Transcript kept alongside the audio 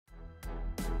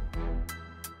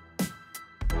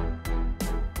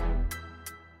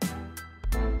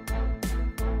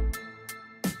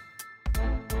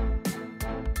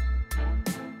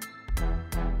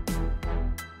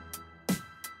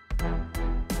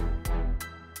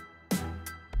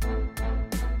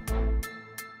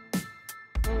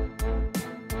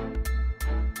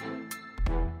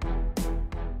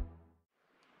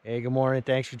Hey, good morning.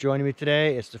 Thanks for joining me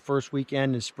today. It's the first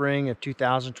weekend in spring of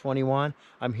 2021.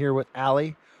 I'm here with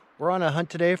Allie. We're on a hunt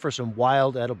today for some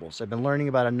wild edibles. I've been learning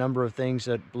about a number of things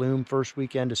that bloom first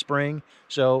weekend of spring.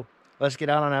 So let's get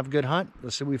out and have a good hunt.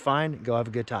 Let's see what we find and go have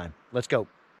a good time. Let's go.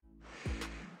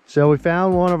 So we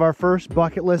found one of our first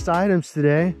bucket list items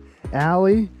today.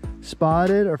 Allie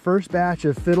spotted our first batch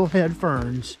of fiddlehead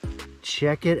ferns.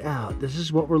 Check it out. This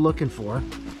is what we're looking for.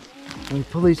 When we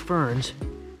pull these ferns,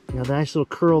 you know, the nice little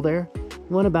curl there.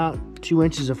 We want about 2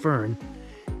 inches of fern.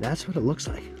 That's what it looks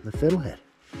like, the fiddlehead.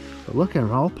 But look at them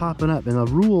all popping up. And the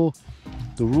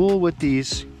rule with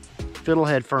these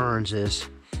fiddlehead ferns is,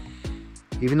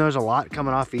 even though there's a lot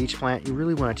coming off each plant, you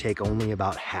really want to take only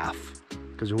about half,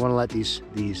 because we want to let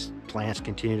these plants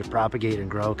continue to propagate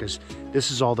and grow, because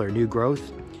this is all their new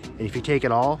growth. And if you take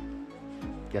it all,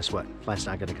 guess what? The plant's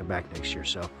not going to come back next year.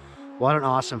 So what an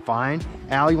awesome find.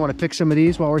 Al, you want to pick some of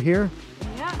these while we're here?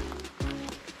 Yeah.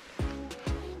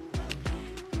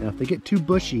 Now, if they get too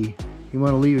bushy, you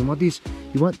want to leave them.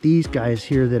 You want these guys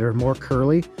here that are more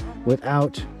curly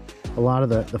without a lot of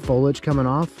the foliage coming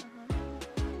off.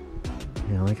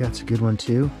 Yeah, like that's a good one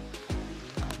too.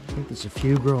 I think there's a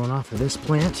few growing off of this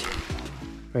plant.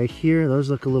 Right here, those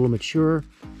look a little mature.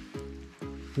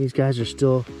 These guys are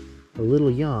still a little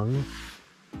young.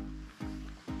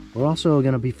 We're also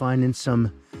going to be finding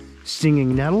some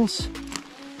stinging nettles,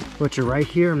 which are right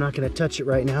here. I'm not going to touch it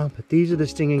right now, but these are the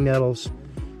stinging nettles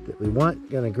that we want.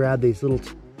 Going to grab these little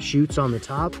shoots on the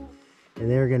top,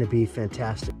 and they're going to be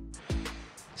fantastic.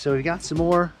 So we got some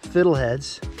more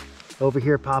fiddleheads over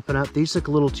here popping up. These look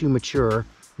a little too mature.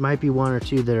 Might be one or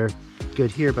two that are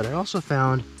good here, but I also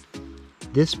found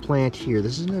this plant here.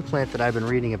 This is another plant that I've been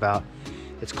reading about.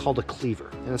 It's called a cleaver,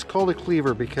 and it's called a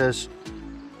cleaver because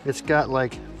it's got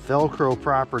like Velcro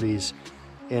properties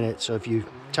in it. So if you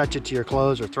touch it to your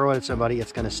clothes or throw it at somebody,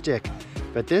 it's going to stick.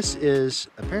 But this is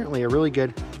apparently a really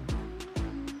good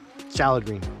salad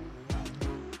green.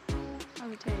 How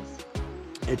does it taste?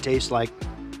 It tastes like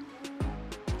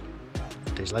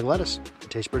lettuce. It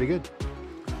tastes pretty good.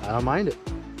 I don't mind it.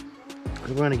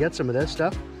 We're going to get some of this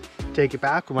stuff, take it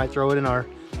back. We might throw it in our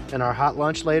hot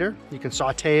lunch later. You can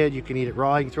saute it, you can eat it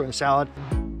raw, you can throw it in a salad.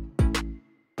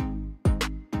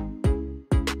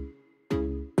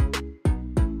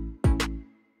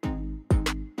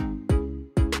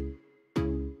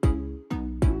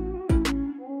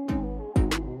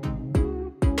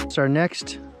 It's our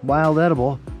next wild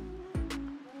edible.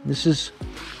 This is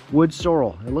wood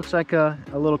sorrel. It looks like a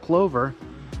little clover,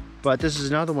 but this is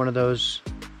another one of those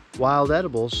wild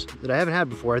edibles that I haven't had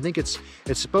before. I think it's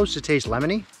supposed to taste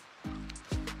lemony.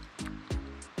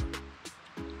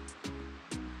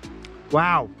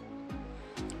 Wow.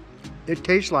 It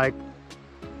tastes like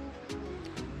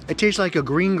a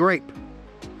green grape.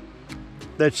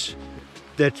 That's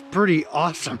pretty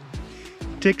awesome.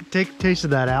 Take a taste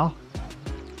of that, Al.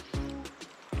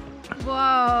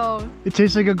 Whoa. It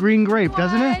tastes like a green grape,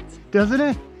 doesn't it? What? Doesn't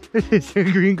it? It tastes like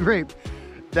a green grape.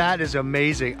 That is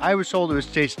amazing. I was told it was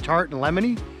taste tart and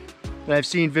lemony, and I've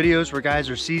seen videos where guys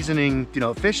are seasoning, you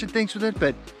know, fish and things with it,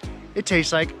 but it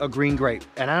tastes like a green grape.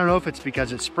 And I don't know if it's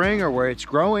because it's spring or where it's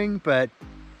growing, but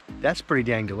that's pretty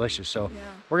dang delicious. So yeah,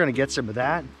 we're gonna get some of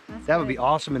that. That would be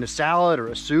awesome in a salad or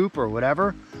a soup or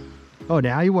whatever. Oh,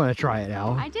 now you want to try it,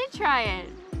 Al? I did try it.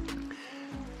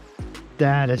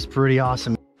 That is pretty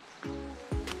awesome.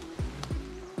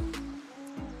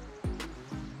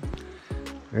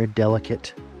 Very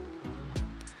delicate.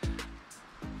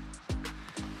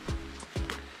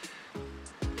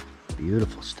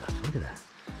 Beautiful stuff. Look at that.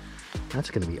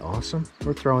 That's going to be awesome.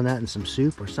 We're throwing that in some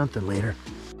soup or something later.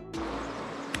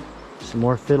 Some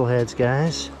more fiddleheads,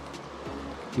 guys.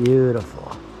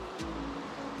 Beautiful.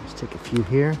 Let's take a few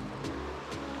here.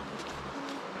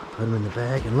 Put them in the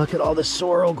bag, and look at all the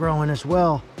sorrel growing as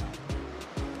well.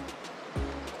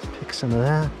 Let's pick some of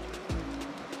that.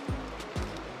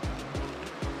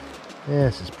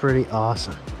 This is pretty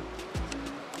awesome.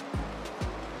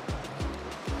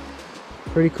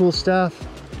 Pretty cool stuff.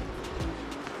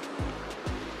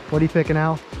 What are you picking,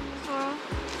 Al? Sorrel.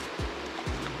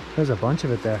 There's a bunch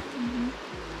of it there. Mm-hmm.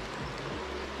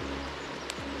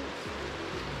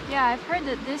 Yeah, I've heard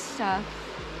that this stuff,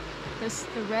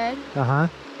 the red,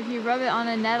 if you rub it on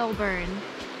a nettle burn,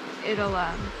 it'll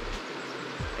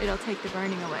take the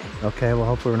burning away. Okay, well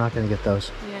hopefully we're not going to get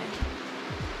those. Yeah.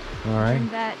 All right. And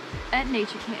that at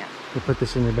nature camp. We'll put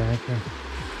this in your bag here.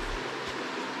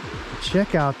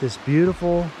 Check out this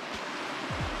beautiful,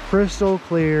 crystal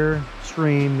clear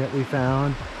stream that we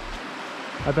found.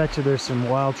 I bet you there's some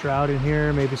wild trout in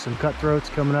here, maybe some cutthroats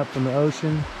coming up from the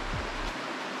ocean.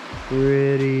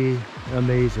 Pretty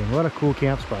Amazing. What a cool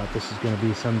camp spot this is going to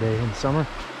be someday in the summer.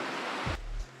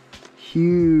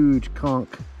 Huge conch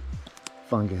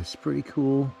fungus. Pretty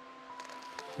cool.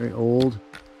 Very old.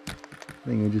 I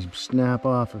think it would just snap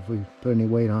off if we put any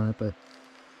weight on it, but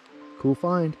cool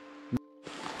find.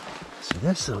 So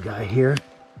this little guy here,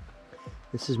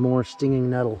 this is more stinging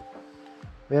nettle.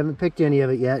 We haven't picked any of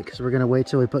it yet because we're going to wait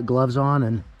till we put gloves on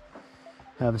and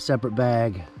have a separate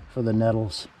bag for the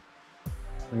nettles.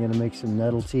 We're going to make some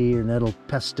nettle tea or nettle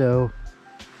pesto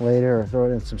later, or throw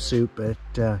it in some soup, but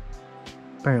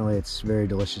apparently it's very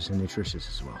delicious and nutritious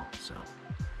as well. So.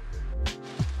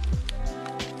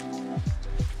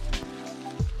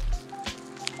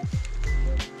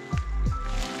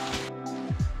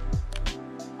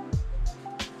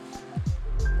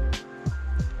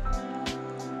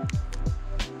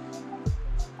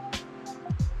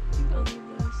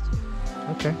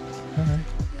 Okay, all right.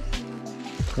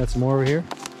 Got some more over here.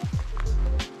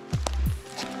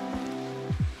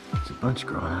 There's a bunch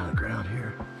growing out of the ground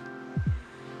here.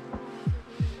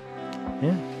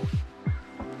 Yeah.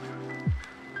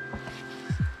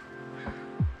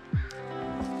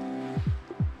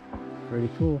 Pretty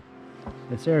cool.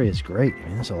 This area is great. I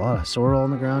mean, there's a lot of sorrel on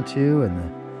the ground too, and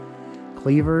the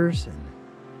cleavers and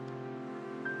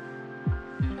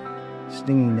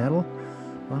stinging nettle.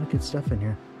 A lot of good stuff in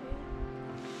here.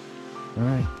 All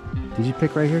right. Did you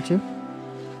pick right here too?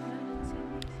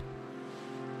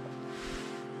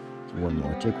 One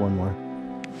more. Take one more.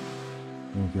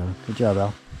 There you go. Good job,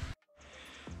 Al.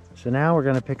 So now we're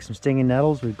going to pick some stinging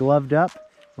nettles. We've gloved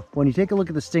up. When you take a look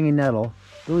at the stinging nettle,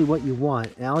 really what you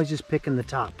want, Allie's just picking the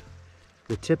top.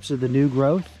 The tips of the new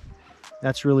growth,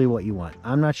 that's really what you want.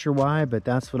 I'm not sure why, but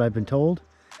that's what I've been told.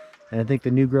 And I think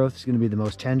the new growth is going to be the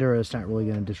most tender. It's not really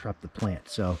going to disrupt the plant.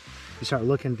 So you start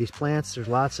looking at these plants, there's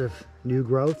lots of new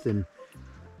growth and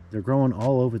they're growing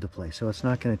all over the place. So it's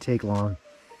not going to take long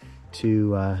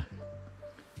to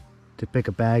pick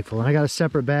a bag full. And I got a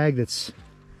separate bag that's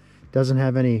doesn't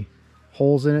have any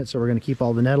holes in it. So we're going to keep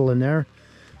all the nettle in there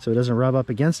so it doesn't rub up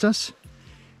against us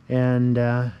and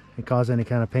cause any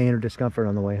kind of pain or discomfort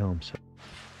on the way home. So.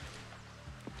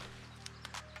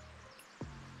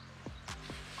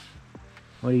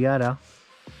 What do you got, Al?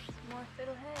 More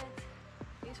fiddleheads.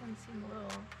 These ones seem a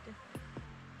little different.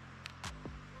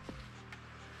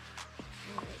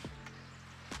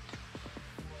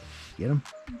 Get them?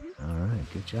 Mm-hmm. All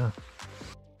right, good job.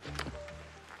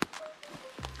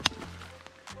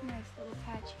 Nice little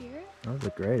patch here. Those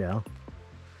look great, Al.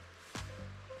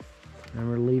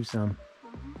 Remember to leave some.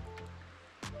 Mm-hmm.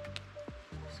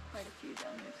 There's quite a few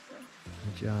down there still.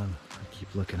 Good job. I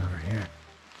keep looking over here.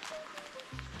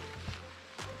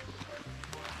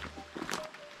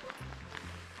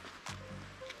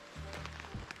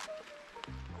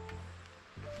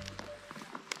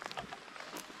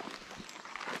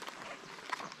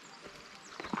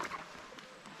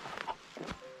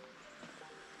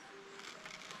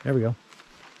 There we go.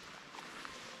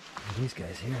 These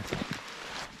guys here.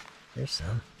 There's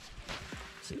some.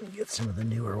 See if we can get some of the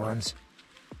newer ones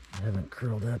that haven't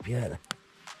curled up yet.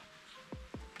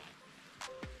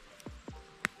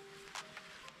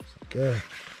 Good.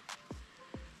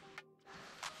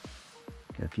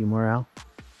 Got a few more, Al?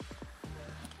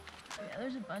 Yeah,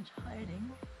 there's a bunch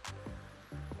hiding.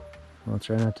 Well,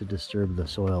 try not to disturb the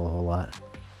soil a whole lot.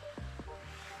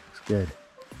 Looks good.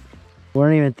 We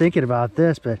weren't even thinking about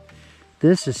this, but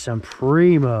this is some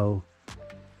primo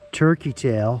turkey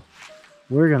tail.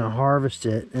 We're gonna harvest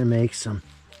it and make some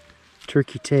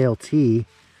turkey tail tea.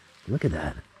 Look at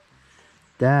that.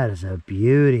 That is a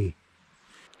beauty.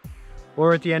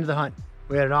 We're at the end of the hunt.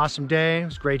 We had an awesome day. It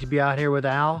was great to be out here with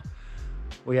Al.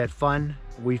 We had fun.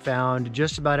 We found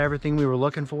just about everything we were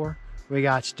looking for. We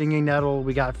got stinging nettle,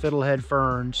 we got fiddlehead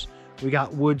ferns, we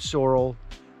got wood sorrel,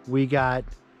 we got,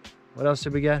 what else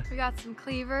did we get? We got some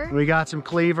cleaver. We got some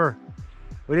cleaver.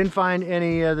 We didn't find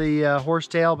any of the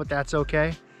horsetail, but that's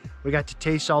okay. We got to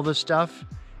taste all this stuff,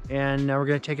 and we're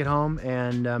gonna take it home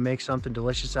and make something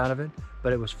delicious out of it.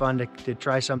 But it was fun to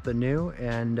try something new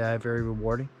and very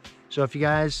rewarding. So if you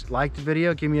guys liked the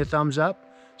video, give me a thumbs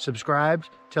up, subscribe,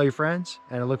 tell your friends,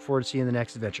 and I look forward to seeing you in the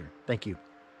next adventure. Thank you.